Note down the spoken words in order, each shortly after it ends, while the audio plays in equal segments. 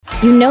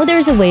You know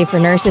there's a way for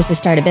nurses to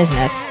start a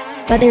business,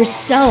 but there's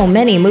so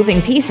many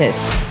moving pieces.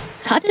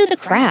 Cut through the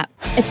crap.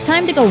 It's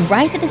time to go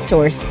right to the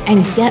source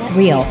and get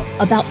real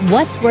about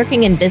what's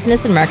working in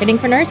business and marketing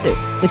for nurses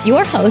with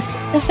your host,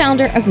 the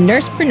founder of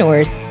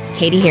NursePreneurs,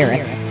 Katie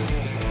Harris.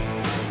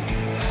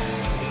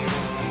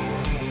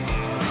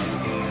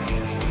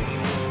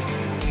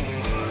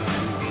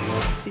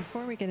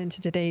 Before we get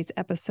into today's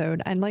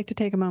episode, I'd like to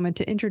take a moment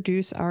to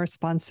introduce our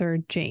sponsor,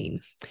 Jane.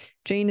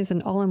 Jane is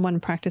an all-in-one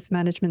practice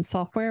management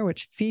software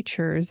which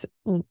features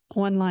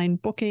online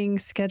booking,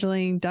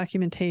 scheduling,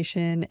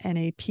 documentation, and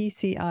a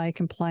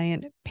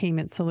PCI-compliant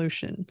payment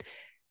solution.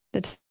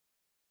 The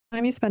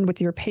time you spend with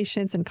your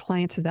patients and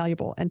clients is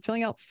valuable, and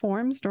filling out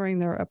forms during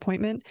their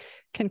appointment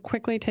can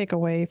quickly take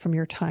away from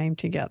your time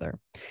together.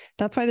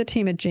 That's why the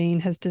team at Jane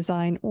has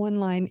designed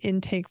online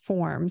intake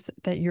forms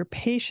that your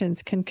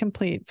patients can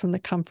complete from the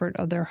comfort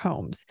of their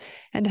homes.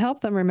 And to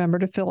help them remember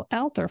to fill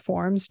out their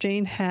forms,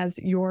 Jane has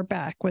your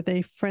back with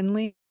a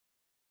friendly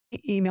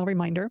email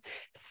reminder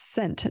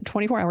sent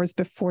 24 hours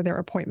before their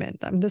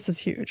appointment. This is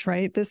huge,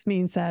 right? This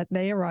means that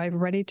they arrive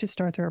ready to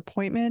start their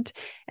appointment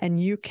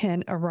and you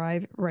can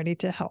arrive ready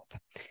to help.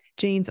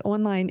 Jane's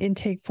online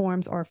intake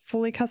forms are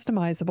fully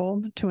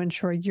customizable to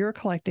ensure you're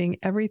collecting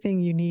everything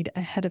you need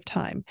ahead of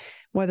time,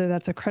 whether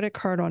that's a credit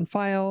card on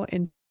file,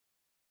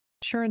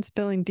 insurance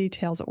billing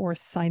details, or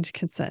signed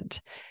consent.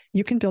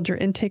 You can build your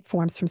intake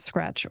forms from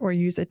scratch or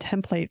use a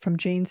template from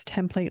Jane's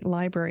template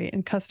library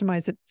and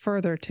customize it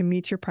further to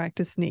meet your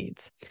practice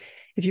needs.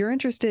 If you're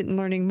interested in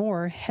learning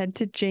more, head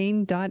to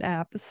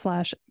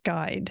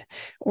jane.app/guide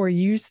or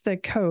use the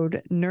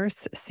code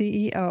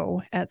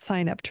NurseCEO at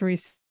sign up to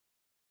receive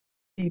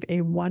a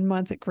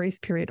 1-month grace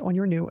period on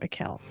your new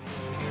account.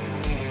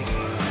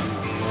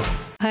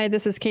 Hi,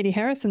 this is Katie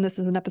Harris, and this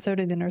is an episode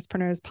of the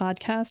NursePreneurs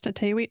Podcast.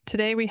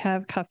 Today we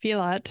have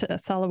Kafilat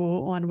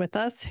Salawu on with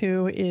us,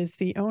 who is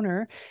the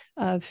owner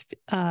of,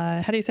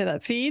 how do you say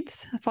that?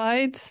 Fides?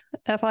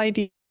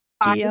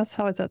 F-I-D-E-S?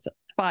 How is that?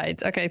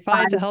 Fides. Okay,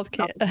 Fides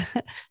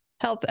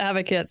Health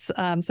Advocates.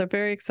 So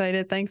very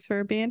excited. Thanks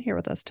for being here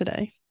with us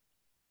today.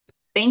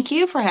 Thank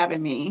you for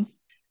having me.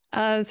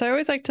 So I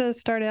always like to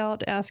start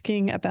out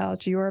asking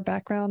about your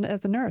background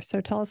as a nurse.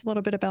 So tell us a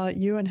little bit about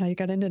you and how you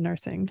got into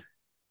nursing.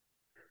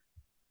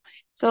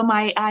 So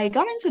I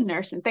got into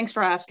nursing. Thanks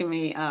for asking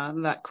me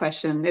that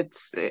question. It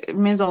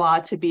means a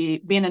lot to being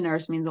a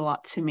nurse means a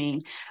lot to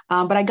me.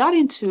 But I got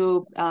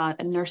into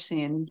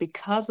nursing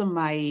because of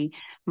my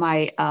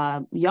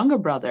younger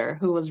brother,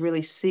 who was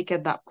really sick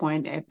at that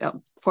point.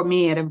 For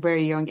me, at a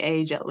very young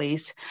age, at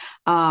least,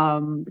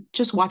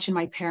 just watching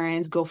my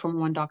parents go from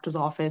one doctor's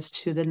office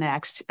to the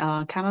next,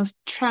 kind of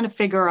trying to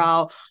figure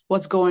out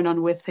what's going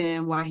on with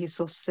him, why he's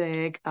so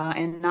sick,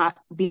 and not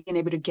being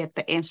able to get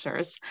the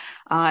answers.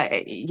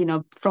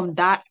 From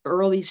that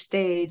early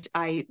stage,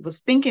 I was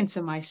thinking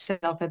to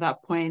myself at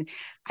that point,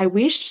 I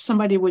wish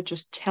somebody would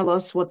just tell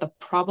us what the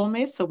problem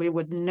is so we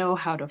would know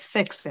how to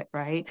fix it,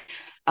 right?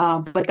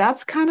 But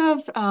that's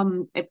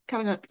it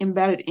kind of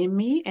embedded in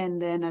me.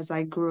 And then as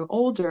I grew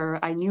older,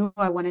 I knew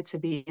I wanted to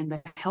be in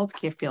the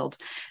healthcare field.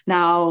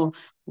 Now,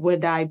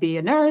 would I be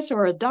a nurse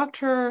or a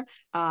doctor?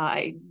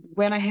 I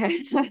went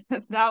ahead.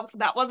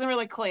 that wasn't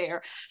really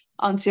clear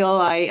until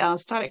I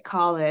started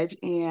college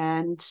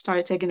and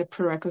started taking the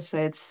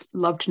prerequisites,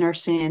 loved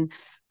nursing,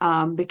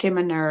 became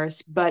a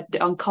nurse, but the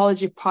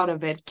oncology part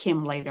of it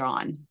came later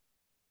on.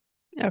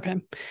 Okay.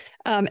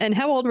 And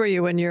how old were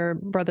you when your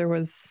brother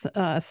was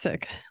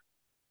sick?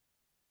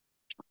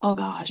 Oh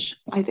gosh,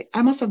 I think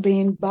I must have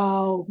been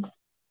about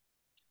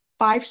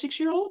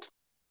 5-6-year-old.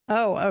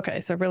 Oh,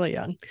 okay. So really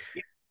young.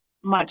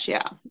 Much,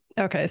 yeah.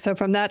 Okay. So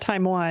from that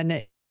time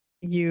on,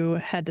 you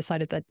had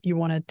decided that you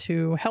wanted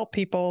to help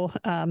people,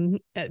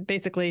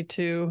 basically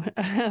to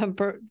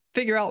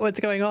figure out what's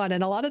going on.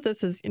 And a lot of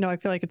this is, I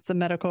feel like it's the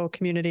medical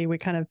community. We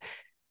kind of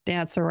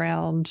dance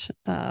around,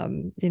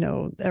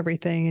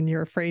 everything, and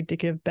you're afraid to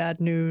give bad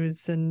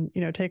news and,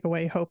 take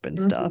away hope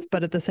and stuff.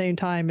 But at the same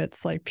time,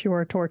 it's like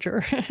pure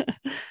torture.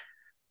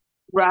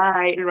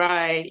 Right.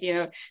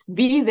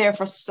 Be there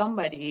for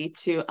somebody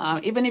to,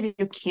 even if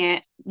you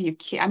can't,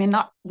 I mean,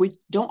 we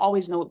don't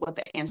always know what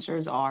the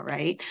answers are,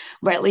 right?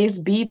 But at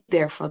least be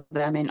there for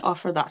them and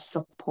offer that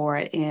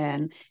support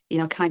and,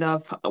 kind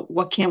of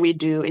what can we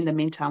do in the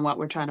meantime while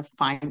we're trying to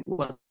find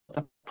what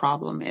the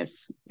problem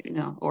is,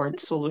 or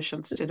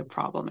solutions to the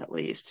problem at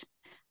least.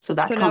 So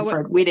that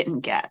comfort we didn't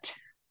get.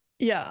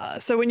 Yeah.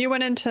 So when you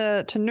went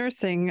into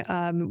nursing,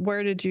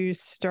 where did you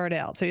start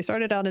out? So you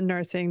started out in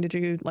nursing. Did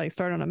you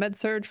start on a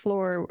med-surg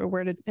floor?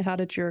 How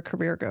did your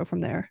career go from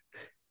there?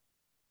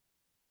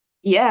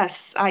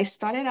 Yes, I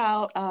started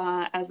out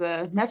as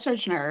a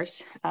med-surg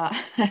nurse,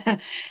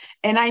 and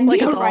I Like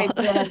knew us all. right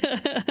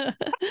then.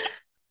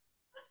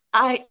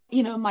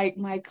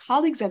 My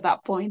colleagues at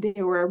that point,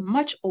 they were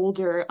much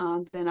older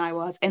than I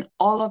was, and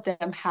all of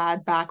them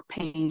had back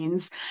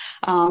pains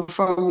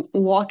from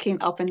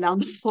walking up and down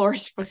the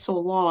floors for so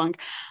long.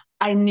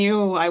 I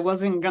knew I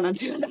wasn't gonna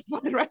do that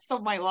for the rest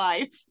of my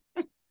life.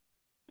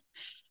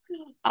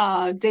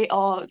 They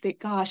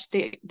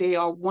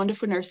are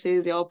wonderful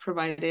nurses. They all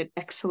provided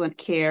excellent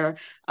care.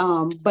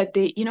 But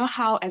you know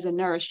how as a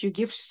nurse, you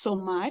give so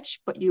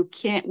much, but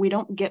we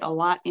don't get a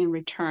lot in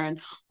return,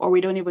 or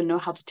we don't even know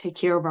how to take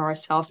care of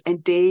ourselves.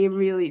 And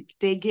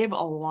they give a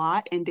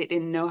lot and they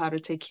didn't know how to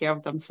take care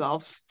of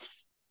themselves.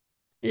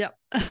 Yeah.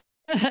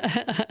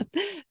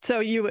 So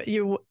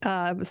you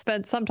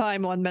spent some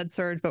time on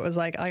med-surg, but was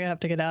like, I have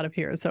to get out of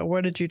here. So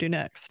what did you do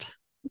next?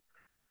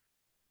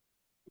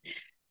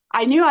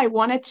 I knew I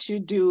wanted to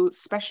do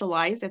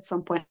specialized at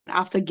some point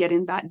after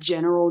getting that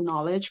general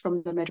knowledge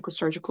from the medical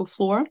surgical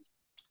floor.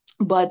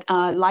 But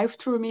life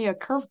threw me a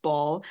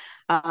curveball,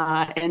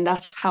 and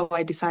that's how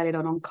I decided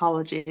on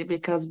oncology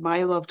because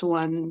my loved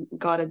one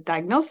got a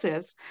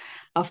diagnosis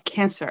of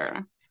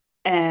cancer.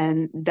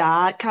 And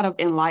that kind of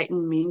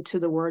enlightened me to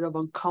the word of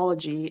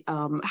oncology,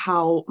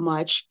 how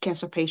much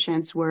cancer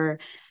patients were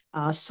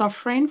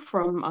suffering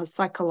from a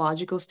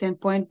psychological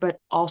standpoint, but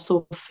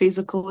also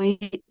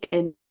physically,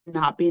 and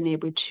not being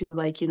able to,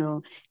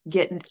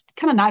 get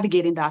kind of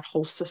navigating that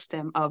whole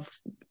system of,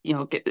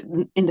 get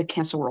in the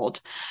cancer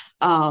world.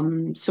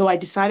 So I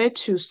decided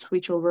to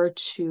switch over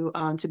to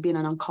being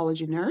an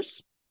oncology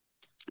nurse,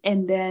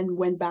 and then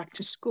went back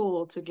to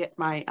school to get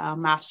my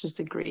master's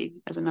degree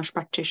as a nurse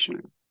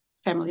practitioner,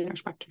 family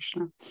nurse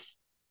practitioner.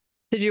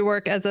 Did you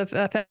work as a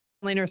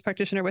family nurse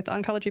practitioner with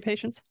oncology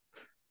patients?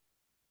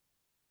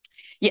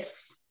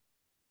 Yes.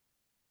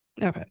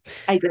 Okay.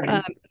 I did.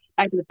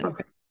 I did.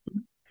 Okay.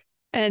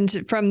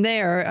 And from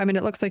there, I mean,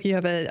 it looks like you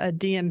have a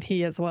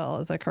DMP as well.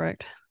 Is that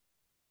correct?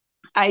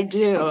 I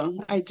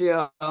do.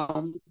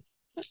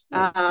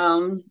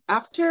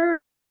 After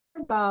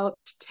about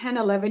 10,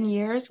 11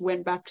 years,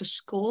 went back to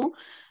school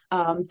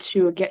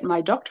to get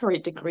my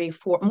doctorate degree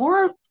for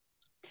more.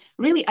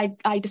 Really,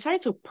 I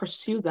decided to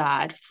pursue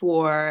that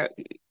for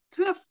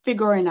kind of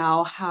figuring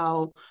out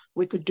how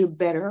we could do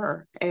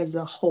better as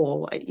a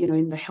whole,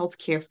 in the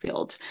healthcare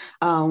field,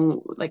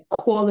 like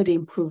quality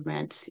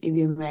improvements, if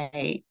you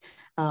may,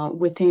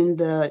 within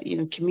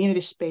the,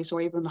 community space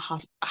or even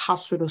the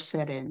hospital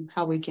setting,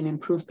 how we can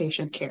improve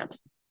patient care.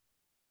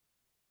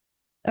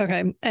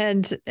 Okay.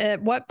 And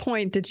at what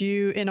point did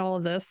you, in all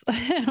of this,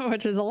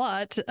 which is a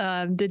lot,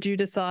 did you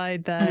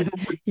decide that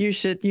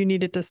you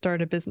needed to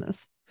start a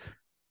business?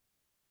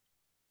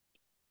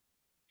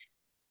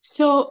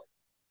 So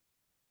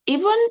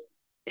even,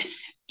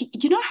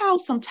 how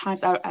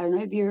sometimes, I don't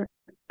know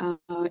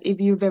if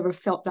you've ever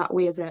felt that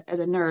way as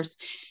a nurse,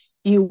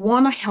 you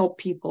want to help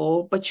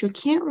people, but you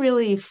can't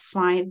really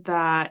find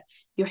that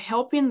you're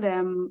helping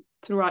them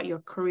throughout your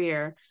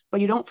career,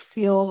 but you don't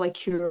feel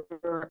like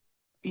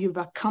you've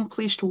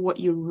accomplished what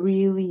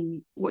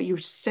you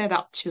set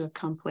out to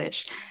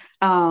accomplish.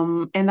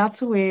 And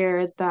that's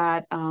where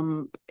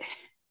the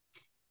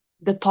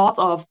thought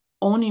of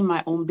owning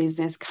my own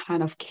business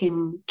kind of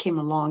came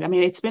along. I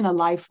mean, it's been,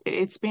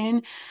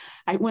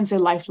 I wouldn't say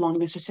lifelong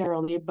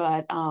necessarily,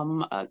 but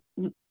a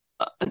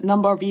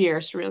number of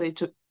years really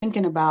to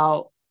thinking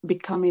about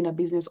becoming a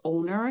business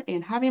owner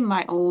and having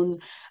my own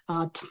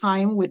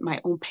time with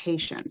my own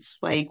patients,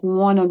 like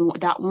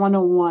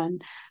one-on-one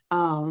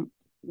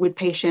with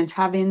patients,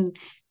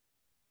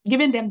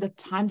 giving them the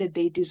time that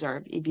they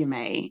deserve, if you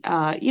may.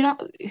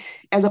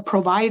 As a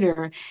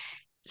provider,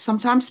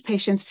 sometimes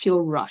patients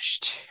feel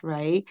rushed,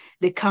 right?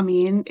 They come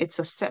in, it's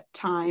a set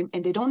time,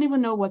 and they don't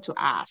even know what to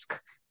ask,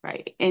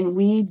 right? And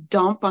we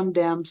dump on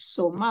them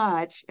so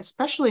much,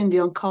 especially in the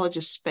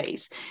oncologist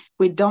space.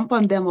 We dump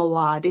on them a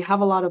lot. They have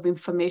a lot of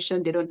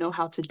information. They don't know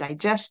how to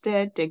digest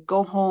it. They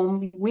go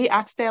home. We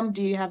ask them,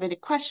 do you have any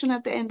question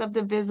at the end of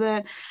the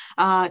visit?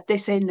 They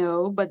say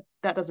no, but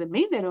that doesn't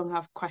mean they don't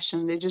have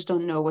questions. They just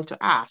don't know what to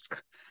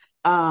ask.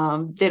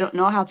 They don't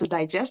know how to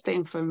digest the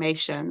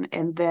information,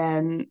 and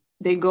then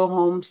they go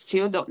home,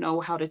 still don't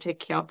know how to take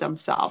care of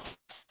themselves.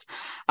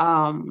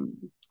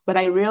 But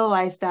I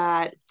realized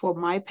that for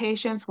my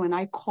patients, when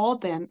I call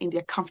them in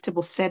their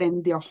comfortable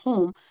setting, their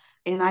home,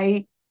 and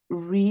I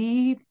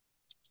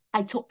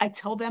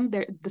tell them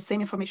the same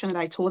information that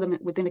I told them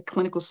within a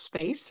clinical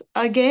space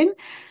again,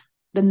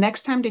 the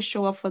next time they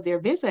show up for their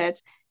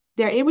visits,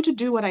 they're able to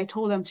do what I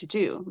told them to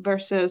do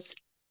versus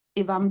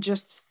if I'm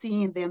just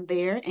seeing them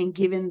there and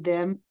giving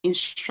them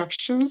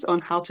instructions on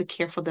how to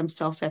care for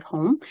themselves at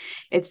home.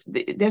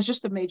 There's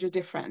just a major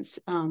difference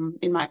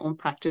in my own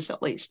practice,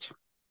 at least.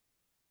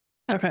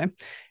 Okay.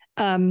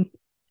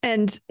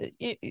 And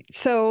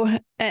so,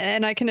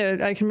 and I can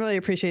really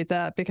appreciate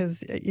that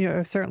because,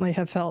 I certainly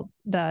have felt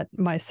that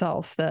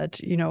myself, that,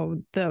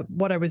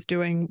 what I was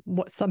doing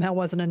somehow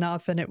wasn't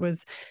enough. And it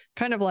was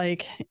kind of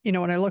like,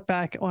 when I look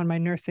back on my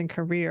nursing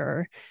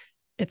career,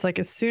 it's like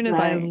as soon as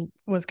I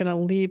was going to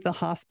leave the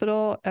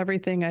hospital,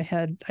 everything I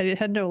had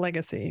no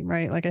legacy,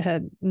 right? Like I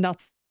had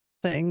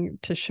nothing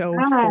to show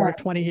for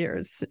 20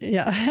 years.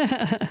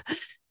 Yeah.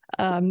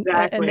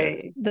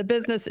 Exactly. And the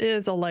business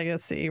is a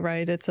legacy,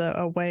 right? It's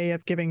a way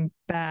of giving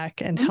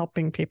back and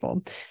helping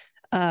people.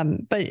 So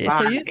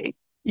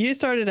you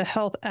started a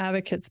health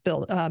advocates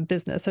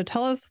business. So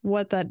tell us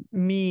what that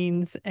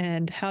means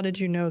and how did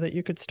you know that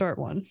you could start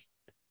one?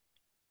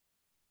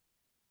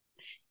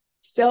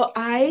 So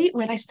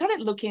when I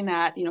started looking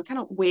at, kind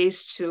of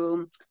ways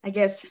to, I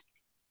guess,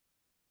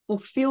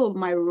 fulfill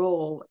my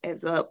role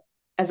as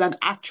an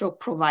actual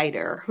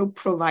provider who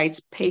provides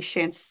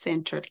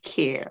patient-centered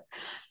care.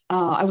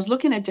 I was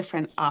looking at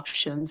different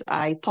options.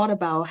 I thought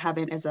about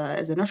having as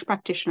a nurse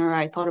practitioner,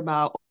 I thought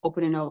about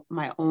opening up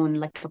my own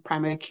like a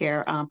primary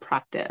care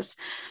practice.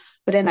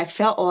 But then I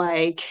felt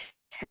like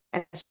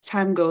as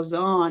time goes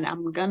on,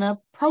 I'm gonna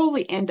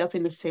probably end up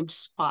in the same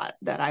spot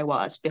that I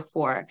was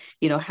before,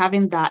 not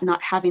having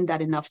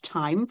that enough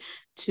time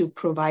to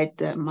provide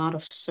the amount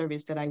of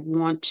service that I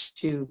want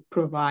to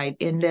provide.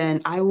 And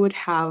then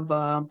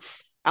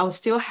I'll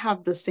still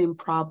have the same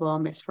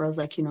problem as far as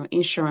like,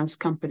 insurance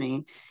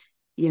company,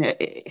 you know,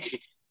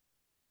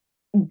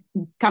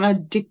 kind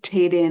of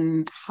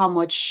dictating how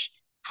much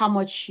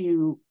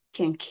you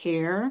can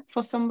care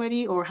for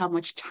somebody or how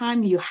much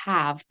time you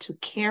have to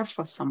care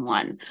for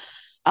someone.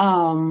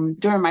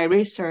 During my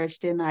research,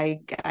 then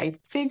I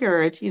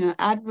figured,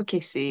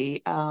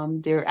 advocacy.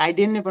 There, I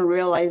didn't even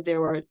realize there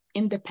were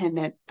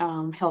independent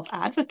health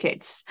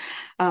advocates.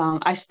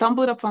 I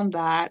stumbled upon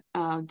that,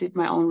 did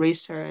my own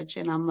research,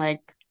 and I'm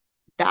like,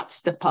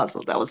 that's the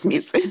puzzle that was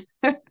missing.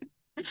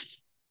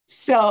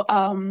 So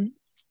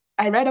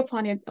I read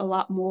upon it a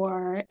lot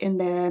more, and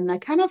then I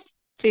kind of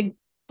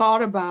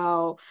thought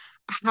about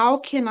how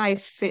can I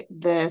fit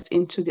this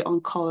into the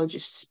oncology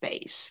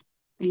space?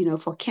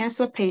 For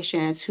cancer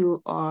patients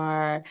who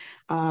are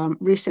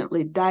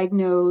recently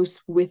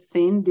diagnosed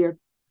within their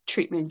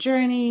treatment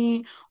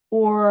journey,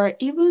 or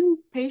even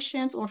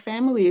patients or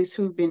families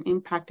who've been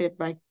impacted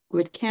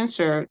with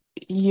cancer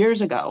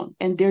years ago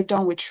and they're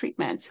done with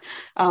treatments.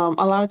 A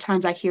lot of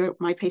times I hear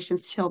my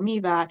patients tell me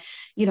that,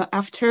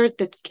 after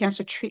the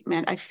cancer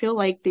treatment,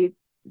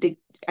 they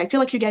I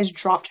feel like you guys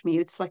dropped me.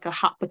 It's like a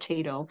hot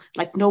potato.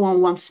 Like no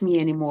one wants me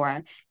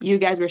anymore. You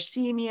guys were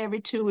seeing me every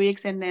 2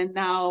 weeks, and then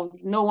now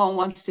no one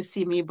wants to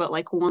see me but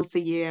like once a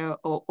year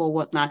or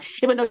whatnot.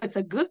 Even though it's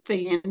a good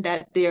thing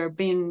that they're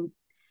being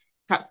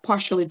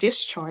partially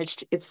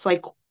discharged, it's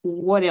like,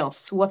 what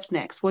else? What's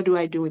next? What do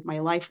I do with my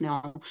life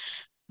now?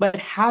 But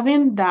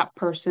having that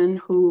person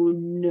who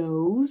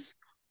knows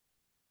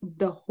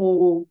the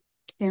whole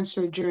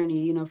cancer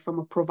journey, from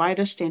a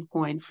provider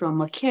standpoint,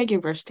 from a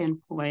caregiver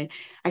standpoint,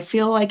 I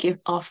feel like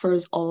it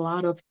offers a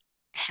lot of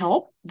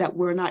help that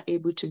we're not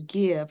able to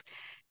give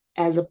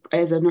as a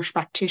nurse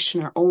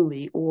practitioner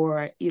only,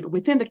 or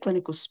within the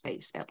clinical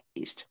space at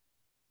least.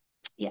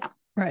 Yeah.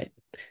 Right.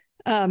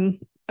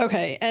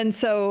 Okay. And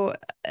so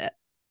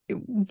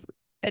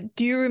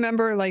do you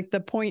remember like the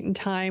point in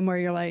time where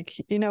you're like,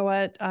 you know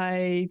what,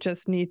 I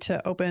just need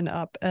to open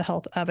up a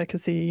health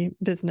advocacy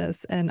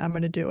business and I'm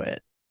going to do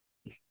it?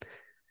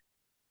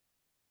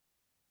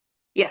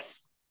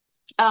 Yes.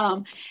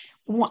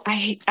 Well,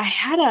 I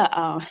had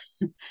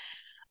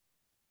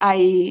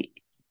I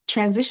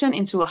transitioned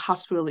into a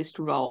hospitalist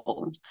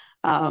role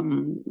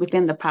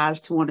within the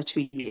past 1 or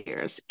 2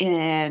 years,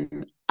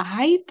 and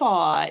I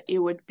thought it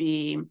would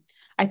be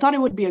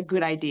a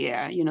good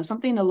idea,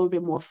 something a little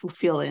bit more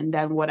fulfilling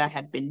than what I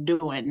had been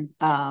doing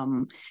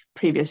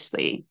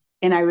previously.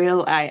 And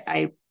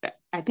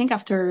I think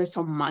after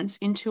some months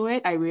into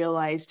it, I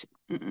realized,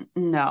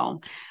 no,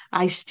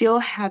 I still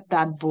had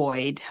that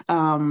void.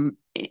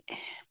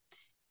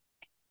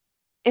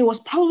 It was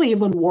probably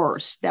even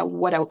worse than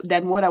what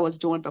I was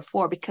doing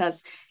before,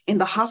 because in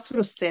the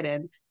hospital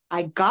setting,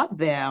 I got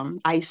them,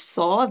 I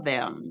saw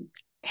them,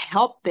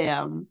 helped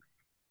them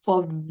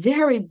for a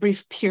very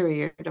brief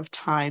period of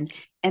time.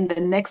 And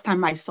the next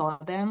time I saw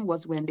them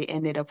was when they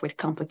ended up with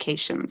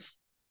complications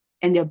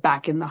and they're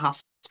back in the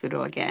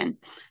hospital again.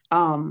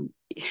 Um,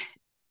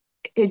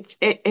 it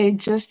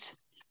just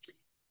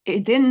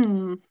it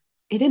didn't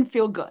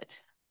feel good.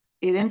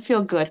 It didn't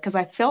feel good because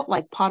I felt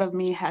like part of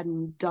me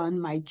hadn't done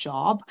my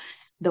job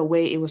the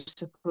way it was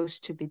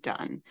supposed to be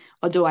done.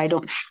 Although I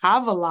don't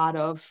have a lot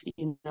of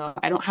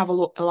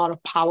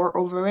power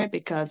over it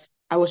because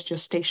I was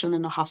just stationed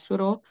in the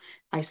hospital.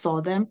 I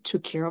saw them,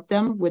 took care of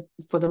them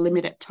for the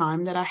limited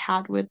time that I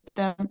had with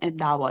them, and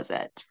that was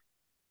it.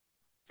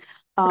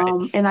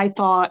 Right. And I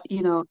thought,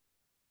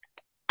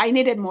 I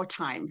needed more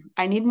time.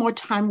 I need more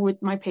time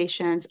with my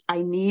patients.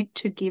 I need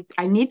to be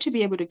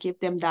able to give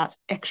them that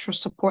extra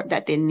support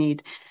that they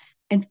need.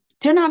 And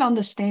they're not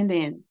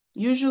understanding.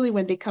 Usually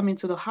when they come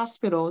into the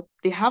hospital,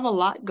 they have a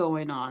lot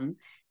going on.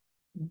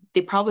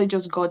 They probably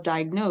just got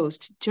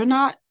diagnosed.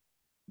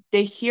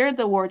 They hear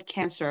the word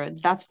cancer.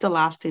 That's the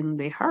last thing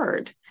they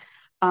heard.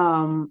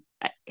 Um,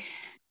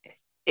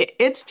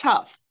 it's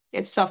tough.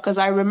 It's tough because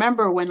I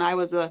remember when I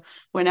was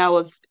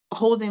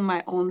holding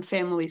my own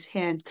family's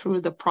hand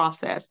through the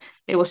process.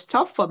 It was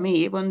tough for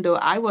me, even though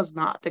I was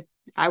not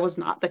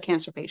the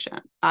cancer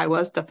patient. I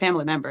was the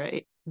family member.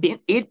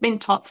 It been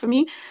tough for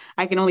me.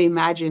 I can only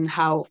imagine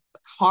how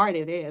hard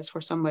it is for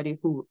somebody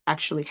who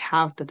actually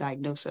have the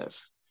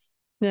diagnosis.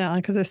 Yeah,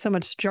 because there's so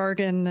much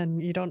jargon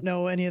and you don't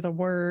know any of the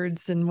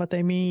words and what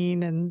they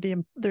mean.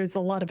 And there's a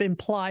lot of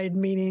implied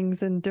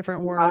meanings in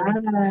different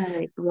words.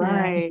 Right, Yeah.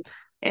 right.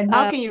 And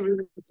how can you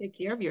really take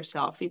care of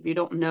yourself if you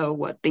don't know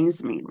what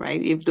things mean,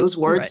 right? If those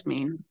Right. words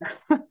mean.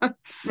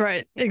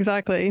 Right,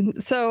 exactly.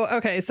 So,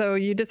 okay, so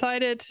you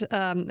decided,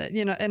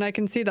 and I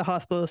can see the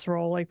hospitalist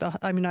role.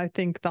 I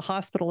think the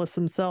hospitalists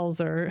themselves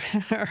are,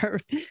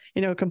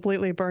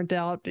 completely burnt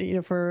out,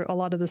 for a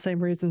lot of the same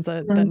reasons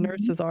that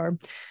nurses are.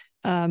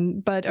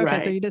 But okay, so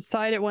Right. you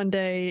decided one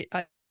day,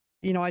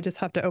 I just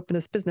have to open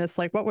this business.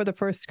 Like, what were the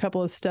first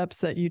couple of steps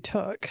that you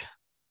took?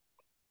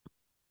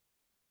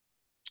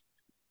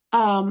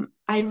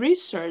 I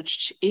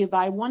researched if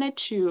I wanted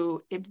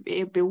to,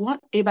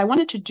 if I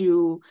wanted to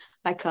do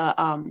like a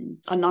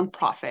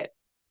nonprofit,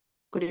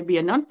 could it be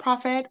a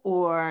nonprofit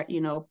or,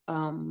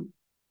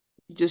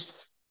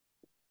 just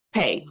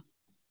pay?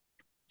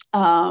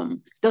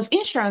 Does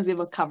insurance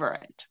even cover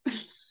it?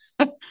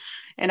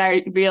 And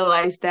I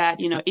realized that,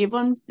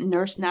 even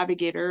nurse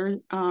navigator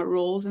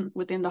roles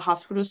within the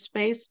hospital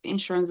space,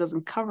 insurance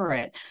doesn't cover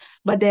it.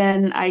 But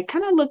then I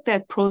kind of looked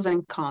at pros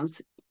and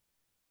cons.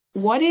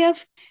 What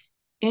if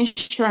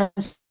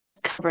insurance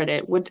covered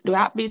it? Would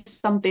that be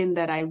something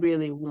that I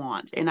really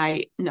want?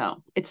 And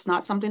no, it's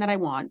not something that I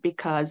want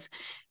because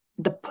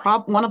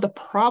one of the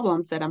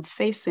problems that I'm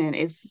facing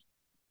is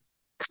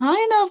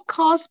kind of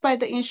caused by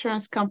the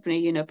insurance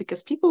company,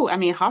 because people, I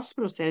mean,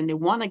 hospitals say they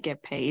want to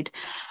get paid.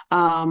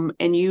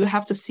 And you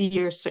have to see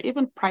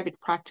even private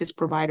practice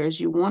providers,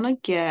 you want to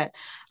get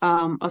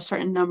a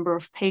certain number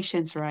of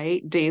patients,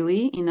 right,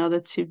 daily in order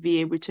to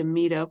be able to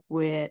meet up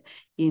with,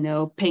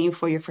 paying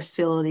for your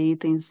facility,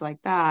 things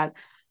like that.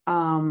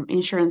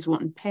 Insurance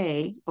wouldn't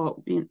pay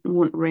or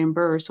wouldn't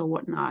reimburse or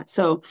whatnot.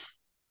 So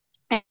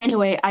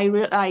anyway,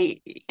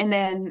 and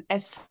then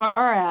as far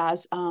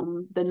as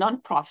the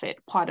nonprofit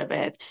part of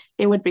it,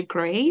 it would be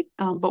great.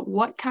 But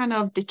what kind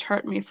of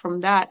deterred me from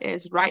that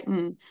is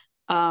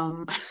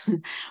um,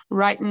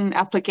 writing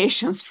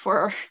applications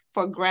for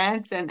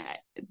grants, and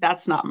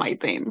that's not my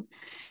thing.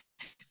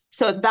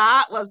 So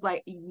that was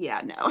like,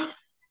 yeah, no.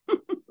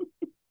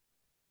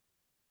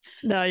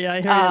 No, yeah,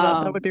 I hear you.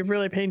 That would Um, be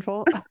really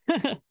painful.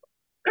 it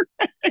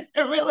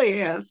really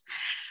is.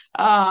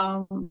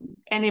 Um,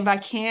 and if I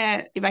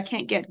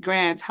can't get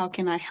grants, how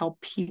can I help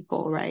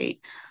people, right?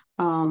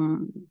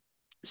 Um,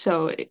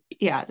 so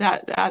yeah,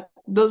 that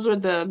those were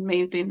the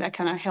main thing that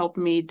kind of helped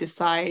me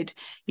decide,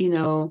 you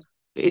know,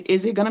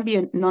 is it going to be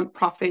a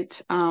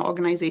nonprofit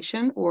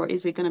organization or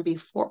is it going to be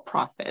for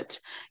profit?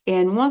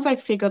 And once I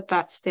figured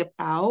that step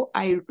out,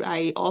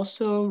 I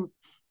also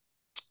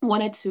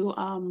wanted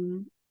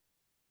to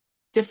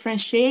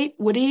differentiate.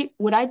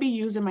 Would I be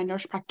using my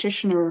nurse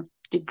practitioner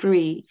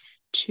degree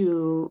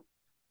to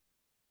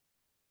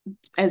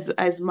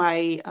as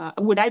my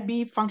would I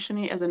be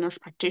functioning as a nurse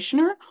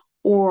practitioner,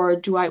 or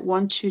do I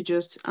want to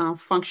just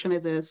function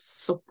as a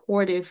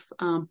supportive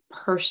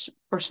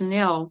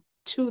personnel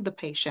to the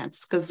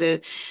patients? Because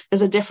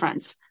there's a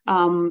difference.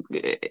 Am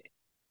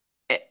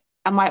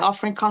I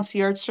offering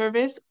concierge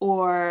service,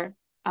 or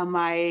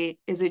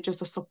is it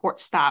just a support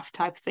staff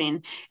type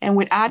thing? And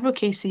with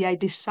advocacy,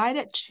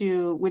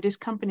 with this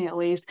company at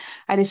least,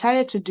 I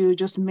decided to do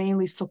just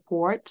mainly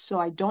support. So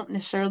I don't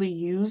necessarily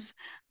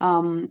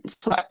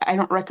I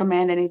don't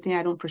recommend anything.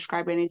 I don't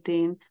prescribe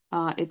anything.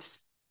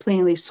 It's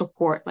plainly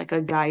support, like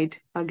a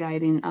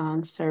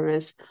guiding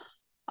service.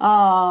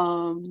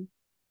 Um,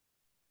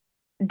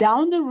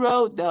 Down the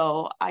road,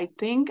 though, I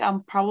think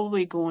I'm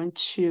probably going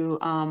to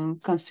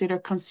consider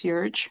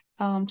concierge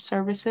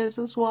services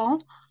as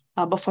well.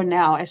 But for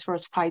now, as far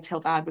as Fides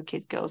Health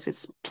Advocates goes,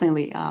 it's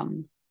plainly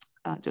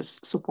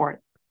just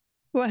support.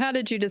 Well, how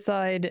did you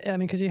decide? I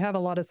mean, because you have a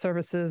lot of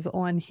services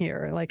on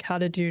here. Like, how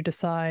did you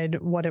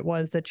decide what it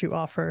was that you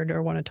offered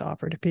or wanted to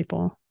offer to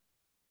people?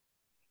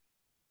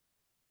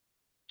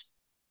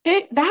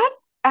 That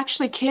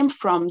actually came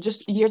from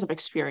just years of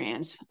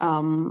experience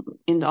in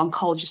the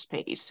oncology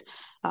space.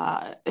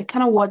 Kind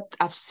of what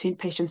I've seen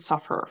patients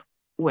suffer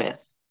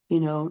with,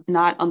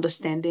 not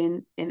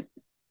understanding in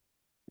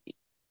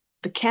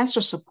the cancer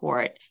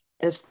support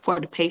is for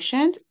the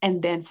patient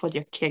and then for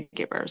their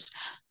caregivers.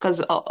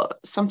 Because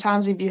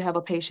sometimes if you have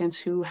a patient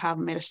who have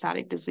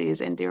metastatic disease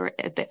and they're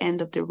at the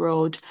end of the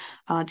road,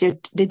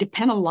 they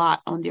depend a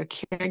lot on their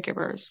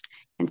caregivers.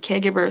 And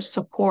caregiver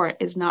support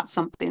is not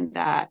something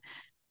that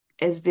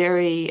is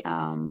very,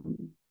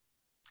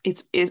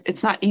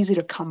 it's not easy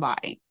to come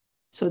by.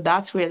 So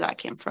that's where that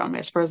came from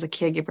as far as the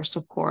caregiver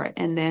support.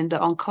 And then the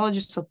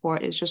oncology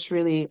support is just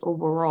really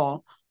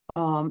overall.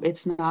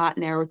 It's not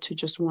narrowed to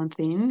just one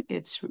thing.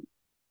 It's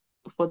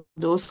for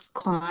those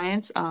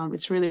clients,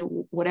 it's really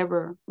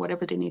whatever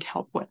they need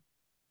help with.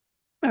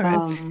 All right.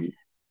 Um,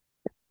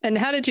 And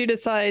how did you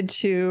decide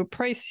to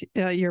price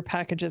your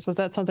packages? Was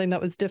that something that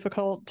was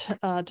difficult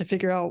to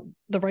figure out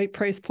the right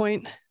price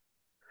point?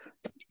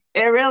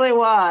 it really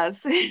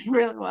was. It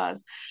really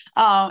was.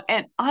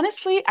 And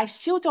honestly, I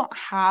still don't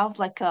have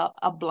like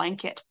a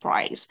blanket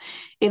price.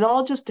 It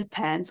all just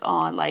depends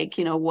on like,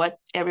 what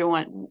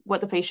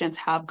the patients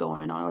have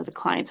going on or the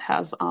clients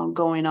has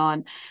going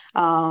on,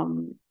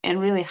 and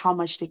really how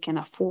much they can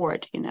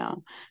afford,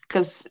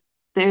 because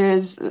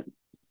there's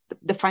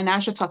the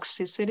financial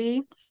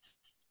toxicity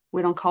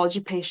with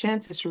oncology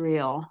patients is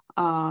real.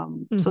 So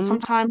Mm-hmm.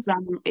 sometimes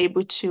I'm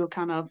able to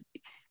kind of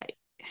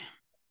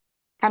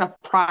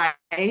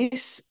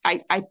price.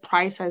 I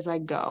price as I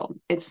go.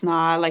 It's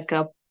not like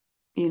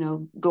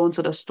going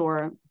to the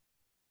store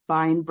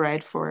buying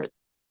bread for a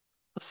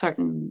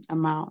certain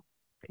amount.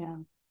 Yeah.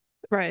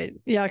 Right.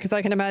 Yeah, because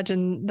I can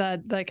imagine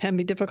that that can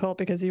be difficult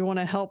because you want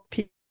to help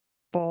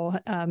people,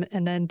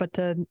 and then but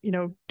to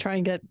try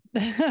and get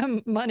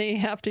money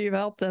after you've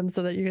helped them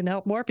so that you can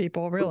help more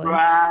people really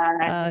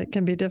Right.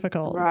 can be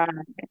difficult. Right.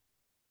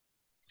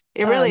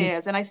 It really Um,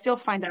 is. And I still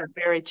find that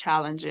very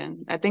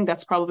challenging. I think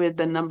that's probably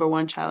the number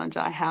one challenge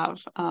I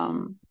have,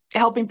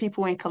 helping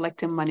people and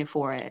collecting money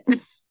for it.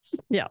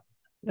 yeah,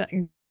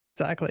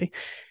 exactly.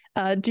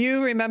 Do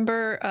you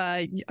remember?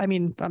 I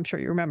mean, I'm sure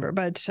you remember,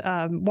 but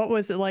what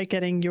was it like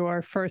getting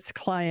your first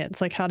clients?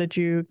 Like, how did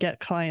you get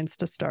clients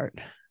to start?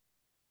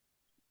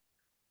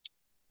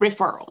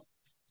 Referral.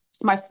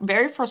 My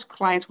very first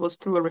client was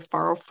through a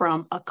referral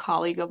from a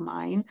colleague of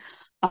mine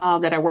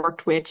that I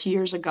worked with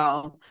years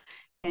ago.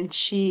 And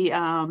she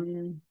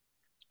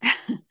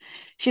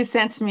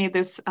sent me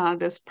this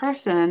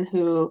person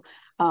who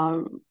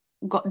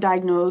got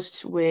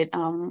diagnosed with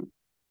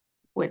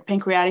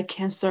pancreatic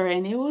cancer,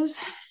 and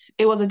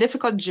it was a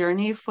difficult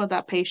journey for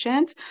that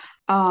patient.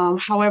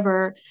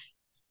 However,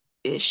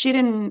 she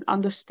didn't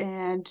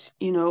understand,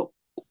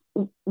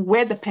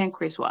 where the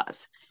pancreas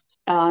was,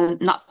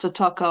 not to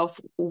talk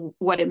of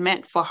what it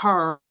meant for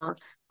her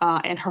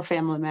and her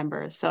family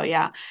members. So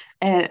yeah,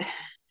 and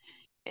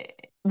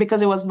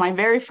because it was my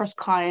very first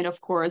client, of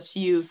course,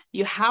 you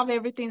have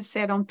everything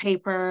set on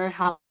paper,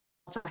 how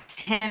to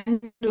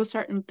handle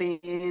certain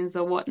things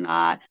or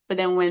whatnot. But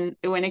then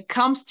when it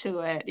comes to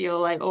it, you're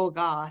like, oh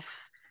God,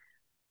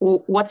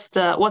 what's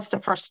the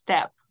first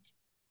step?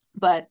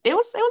 But it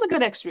was a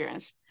good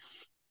experience.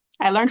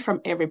 I learned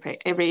from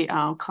every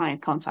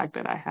client contact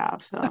that I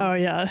have. So Oh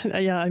yeah,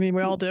 yeah. I mean,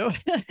 we all do.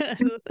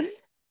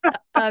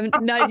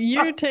 Now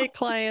you take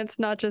clients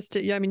not just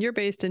to, yeah, I mean, you're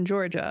based in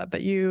Georgia,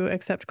 but you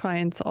accept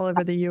clients all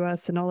over the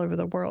U.S. and all over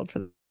the world for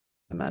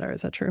the matter.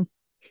 Is that true?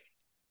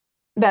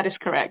 that is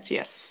correct.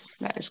 Yes,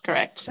 that is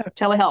correct. Oh,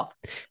 Telehealth.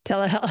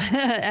 telehealth,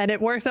 and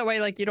it works that way.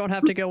 Like you don't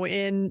have to go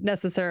in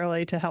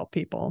necessarily to help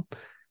people.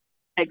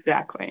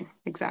 Exactly.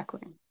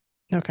 Exactly.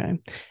 Okay.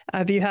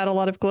 Have you had a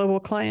lot of global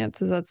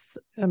clients?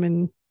 I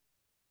mean,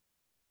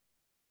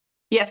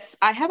 Yes,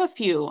 I have a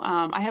few.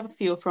 I have a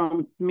few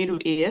from Middle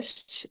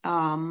East,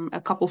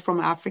 a couple from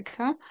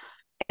Africa,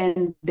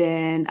 and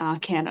then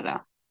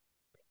Canada.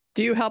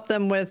 do you help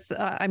them with,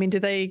 I mean, do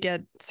they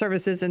get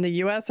services in the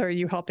US or are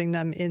you helping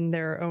them in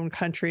their own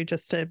country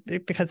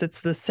because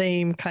it's the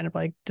same kind of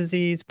like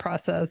disease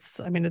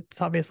process? I mean,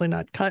 it's obviously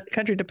not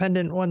country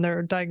dependent on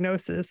their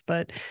diagnosis,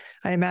 but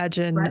I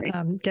imagine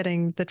Right.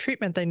 getting the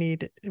treatment they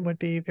need would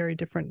be very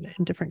different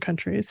in different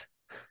countries.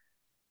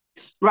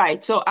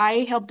 Right. So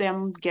I help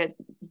them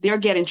they're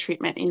getting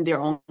treatment in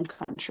their own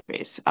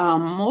countries.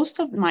 Most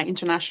of my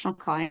international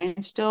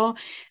clients, though,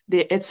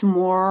 it's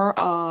more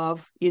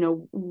of,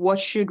 what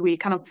should we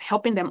kind of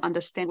helping them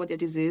understand what their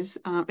disease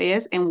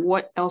is and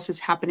what else is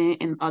happening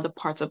in other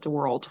parts of the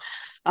world.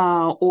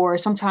 Or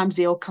sometimes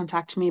they'll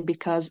contact me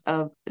because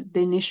of the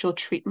initial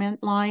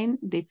treatment line.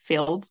 They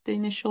failed the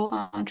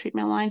initial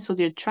treatment line. So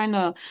they're trying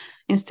to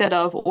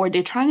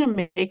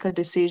make a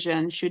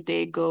decision, should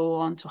they go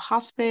on to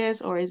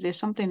hospice or is there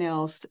something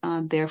else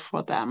there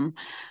for them?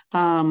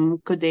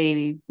 Could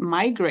they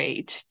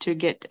migrate to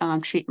get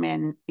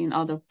treatment in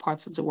other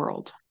parts of the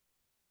world?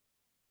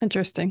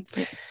 Interesting.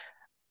 Yeah.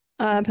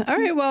 All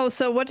right. Well,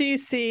 so what do you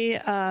see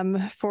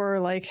for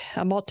like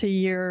a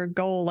multi-year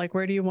goal? Like,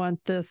 where do you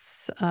want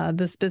this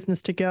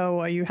business to go?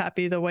 Are you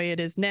happy the way it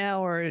is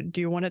now, or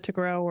do you want it to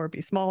grow or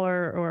be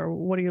smaller, or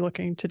what are you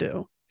looking to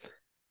do?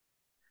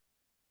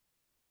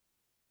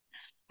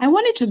 I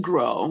wanted to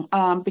grow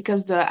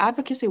because the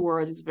advocacy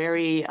world is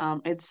very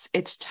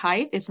it's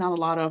tight. It's not a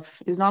lot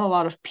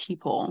of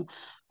people,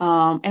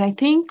 and I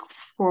think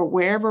for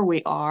wherever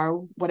we are,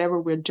 whatever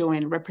we're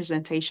doing,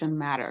 representation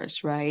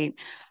matters, right?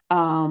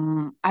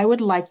 I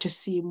would like to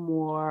see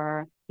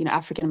more,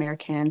 African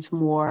Americans,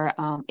 more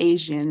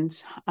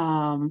Asians,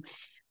 kind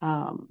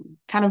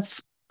of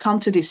come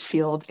to this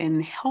field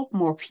and help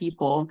more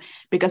people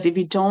because if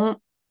you don't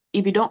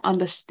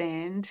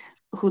understand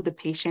who the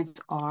patients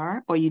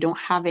are, or you don't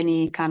have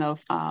any kind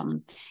of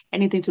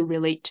anything to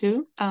relate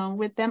to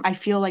with them, I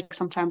feel like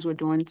sometimes we're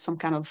doing some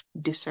kind of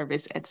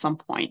disservice at some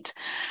point.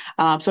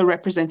 So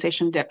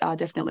representation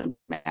definitely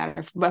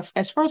matters. But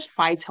as far as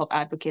Fides Health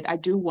Advocate, I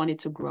do want it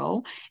to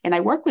grow, and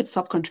I work with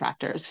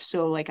subcontractors.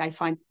 So like I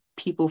find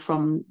people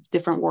from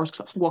different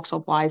walks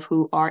of life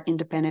who are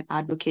independent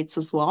advocates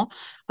as well,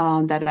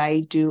 that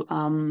I do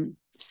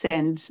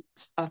send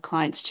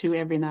clients to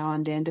every now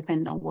and then,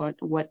 depending on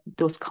what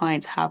those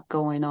clients have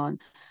going on.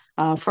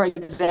 For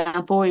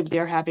example, if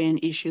they're having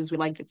issues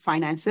with like the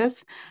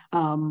finances,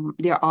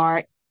 there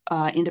are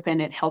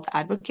independent health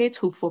advocates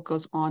who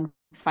focus on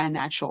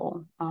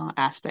financial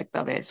aspect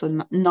of it,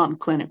 so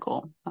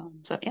non-clinical.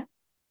 So yeah.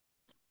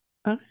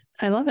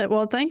 I love it.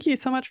 Well, thank you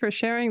so much for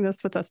sharing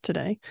this with us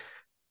today.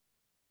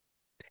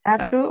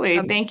 Absolutely.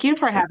 Thank you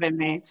for having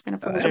me. It's been a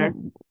pleasure.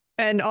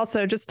 And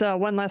also, just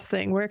one last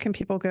thing, where can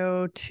people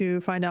go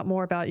to find out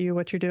more about you,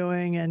 what you're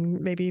doing, and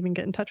maybe even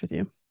get in touch with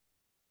you?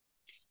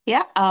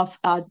 Yeah,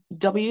 www.Fides,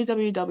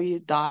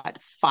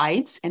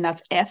 and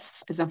that's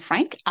F as in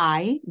Frank,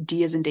 I,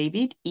 D as in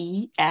David,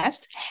 E,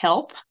 S,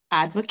 Help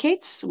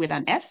Advocates with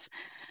an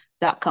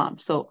S.com.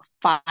 So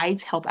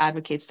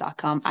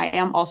FidesHealthAdvocates.com. I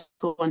am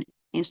also on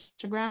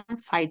Instagram,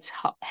 Fides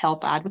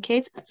Health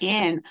Advocates,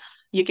 and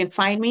you can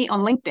find me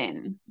on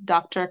LinkedIn,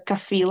 Dr.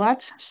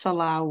 Kafilat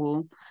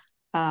Salawu.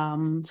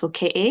 So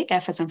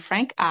Kaf as in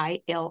Frank,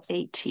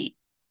 Ilat.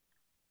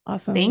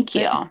 Awesome. Thank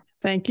you.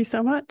 Thank you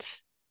so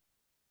much.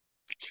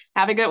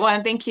 Have a good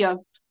one. Thank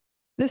you.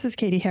 This is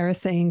Katie Harris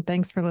saying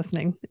thanks for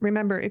listening.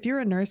 Remember, if you're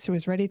a nurse who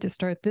is ready to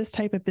start this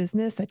type of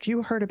business that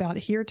you heard about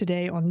here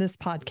today on this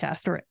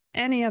podcast, or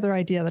any other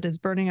idea that is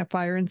burning a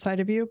fire inside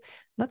of you,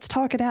 let's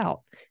talk it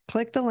out.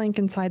 Click the link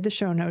inside the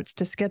show notes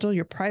to schedule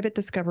your private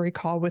discovery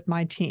call with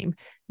my team.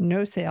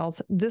 No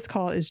sales. This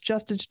call is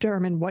just to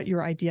determine what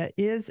your idea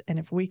is and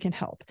if we can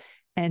help.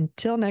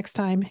 Until next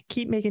time,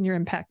 keep making your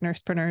impact,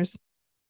 nursepreneurs.